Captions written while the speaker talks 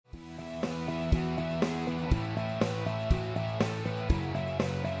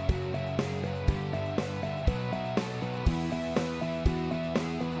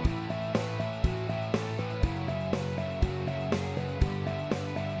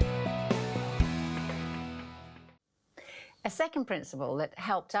second principle that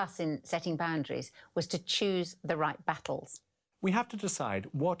helped us in setting boundaries was to choose the right battles. We have to decide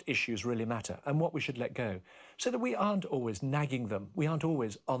what issues really matter and what we should let go, so that we aren't always nagging them, we aren't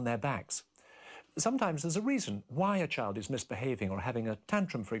always on their backs. Sometimes there's a reason why a child is misbehaving or having a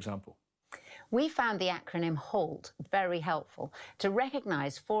tantrum, for example. We found the acronym HALT very helpful to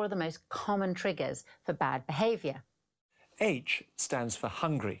recognise 4 of the most common triggers for bad behaviour. H stands for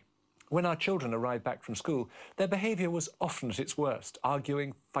hungry. When our children arrived back from school, their behaviour was often at its worst,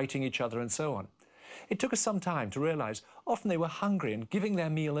 arguing, fighting each other and so on. It took us some time to realise often they were hungry, and giving their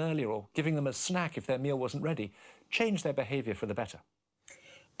meal earlier or giving them a snack if their meal wasn't ready changed their behaviour for the better.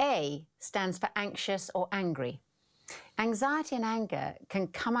 A stands for anxious or angry. Anxiety and anger can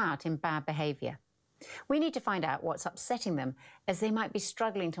come out in bad behaviour. We need to find out what's upsetting them, as they might be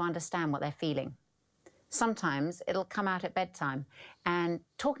struggling to understand what they're feeling. Sometimes it'll come out at bedtime, and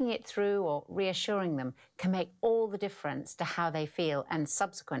talking it through or reassuring them can make all the difference to how they feel and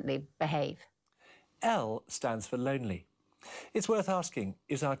subsequently behave. L stands for lonely. It's worth asking,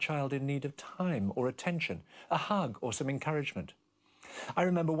 is our child in need of time or attention, a hug or some encouragement? I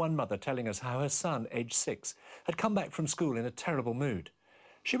remember one mother telling us how her son, aged 6, had come back from school in a terrible mood.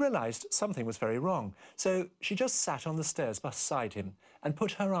 She realised something was very wrong, so she just sat on the stairs beside him and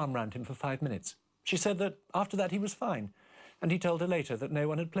put her arm round him for 5 minutes. She said that after that he was fine, and he told her later that no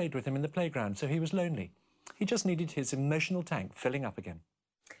one had played with him in the playground, so he was lonely. He just needed his emotional tank filling up again.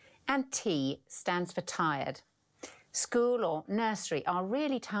 And T stands for tired. School or nursery are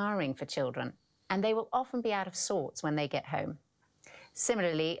really tiring for children, and they will often be out of sorts when they get home.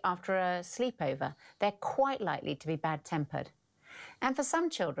 Similarly, after a sleepover, they're quite likely to be bad-tempered. And for some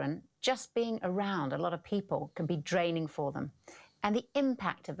children, just being around a lot of people can be draining for them, and the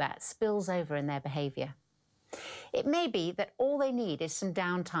impact of that spills over in their behaviour. It may be that all they need is some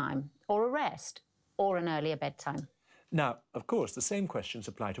downtime, or a rest, or an earlier bedtime. Now, of course, the same questions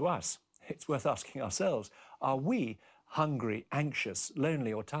apply to us. It's worth asking ourselves, are we hungry, anxious,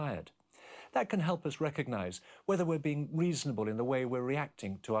 lonely or tired? That can help us recognise whether we're being reasonable in the way we're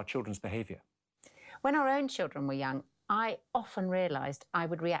reacting to our children's behaviour. When our own children were young, I often realised I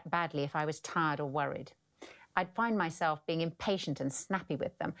would react badly if I was tired or worried. I'd find myself being impatient and snappy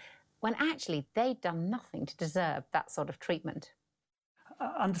with them, when actually they'd done nothing to deserve that sort of treatment.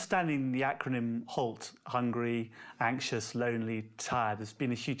 Understanding the acronym HALT, hungry, anxious, lonely, tired, has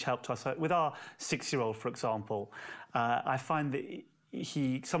been a huge help to us. With our 6-year-old, for example, I find that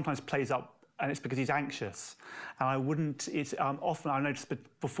he sometimes plays up, and it's because he's anxious. And often I noticed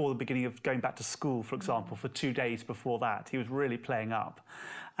before the beginning of going back to school, for example, for 2 days before that, he was really playing up.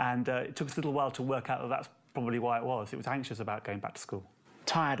 And it took us a little while to work out that that's probably why it was. It was anxious about going back to school.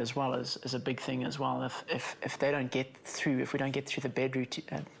 Tired as well is a big thing as well. If they don't get through, if we don't get through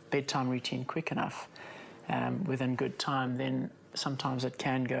the bedtime routine quick enough within good time, then sometimes it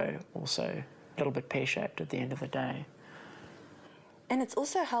can go also a little bit pear-shaped at the end of the day. And it's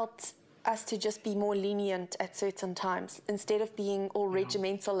also helped us to just be more lenient at certain times, instead of being all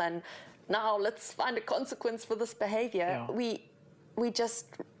regimental and now let's find a consequence for this behaviour. Yeah. We just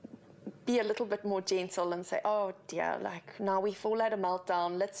be a little bit more gentle and say, oh dear, like now we've all had a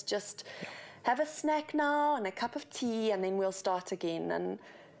meltdown, let's just have a snack now and a cup of tea and then we'll start again. And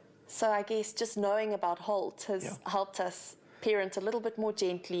so I guess just knowing about HALT has helped us parent a little bit more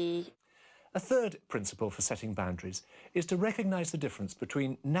gently. A third principle for setting boundaries is to recognise the difference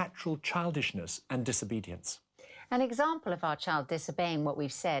between natural childishness and disobedience. An example of our child disobeying what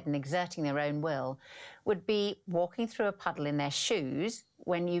we've said and exerting their own will would be walking through a puddle in their shoes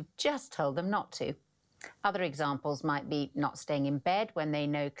when you've just told them not to. Other examples might be not staying in bed when they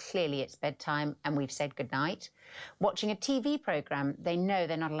know clearly it's bedtime and we've said goodnight, watching a TV programme they know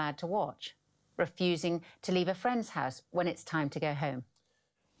they're not allowed to watch, refusing to leave a friend's house when it's time to go home.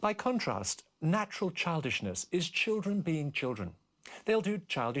 By contrast, natural childishness is children being children. They'll do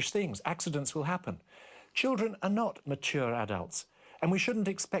childish things, accidents will happen. Children are not mature adults, and we shouldn't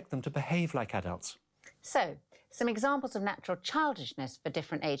expect them to behave like adults. So, some examples of natural childishness for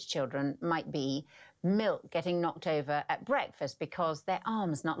different age children might be milk getting knocked over at breakfast because their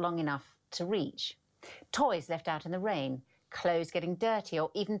arm's not long enough to reach, toys left out in the rain, clothes getting dirty or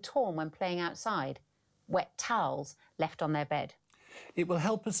even torn when playing outside, wet towels left on their bed. It will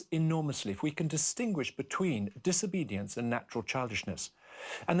help us enormously if we can distinguish between disobedience and natural childishness,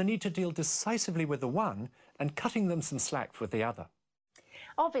 and the need to deal decisively with the one and cutting them some slack for the other.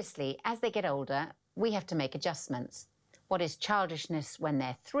 Obviously, as they get older, we have to make adjustments. What is childishness when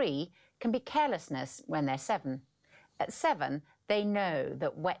they're 3 can be carelessness when they're 7. At 7, they know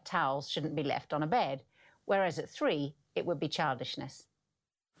that wet towels shouldn't be left on a bed, whereas at 3, it would be childishness.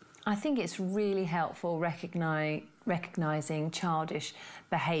 I think it's really helpful recognising childish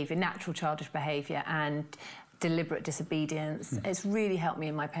behaviour, natural childish behaviour, and deliberate disobedience. It's really helped me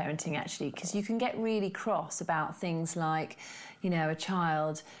in my parenting, actually, because you can get really cross about things like, you know, a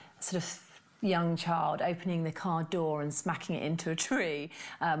child, sort of young child, opening the car door and smacking it into a tree,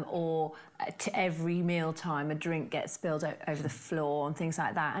 or to every mealtime a drink gets spilled over the floor and things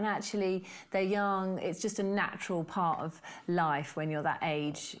like that. And actually, they're young, it's just a natural part of life when you're that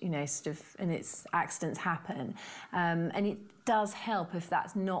age, you know, sort of, and it's accidents happen. And it does help if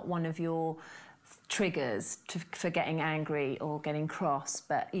that's not one of your triggers for getting angry or getting cross,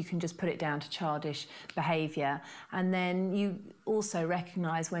 but you can just put it down to childish behaviour. And then you also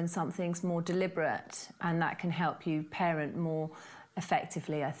recognise when something's more deliberate, and that can help you parent more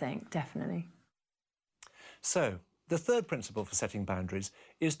effectively, I think, definitely. So, the third principle for setting boundaries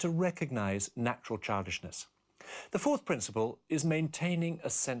is to recognise natural childishness. The fourth principle is maintaining a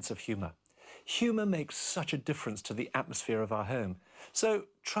sense of humour. Humour makes such a difference to the atmosphere of our home, so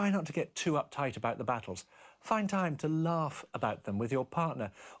try not to get too uptight about the battles. Find time to laugh about them with your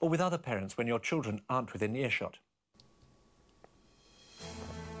partner or with other parents when your children aren't within earshot.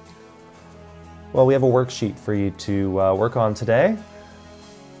 Well, we have a worksheet for you to work on today.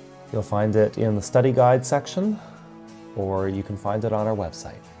 You'll find it in the study guide section, or you can find it on our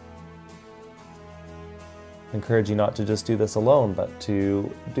website. I encourage you not to just do this alone, but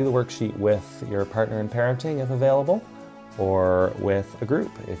to do the worksheet with your partner in parenting if available, or with a group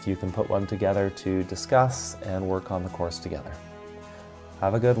if you can put one together to discuss and work on the course together.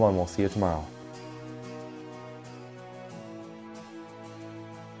 Have a good one. We'll see you tomorrow.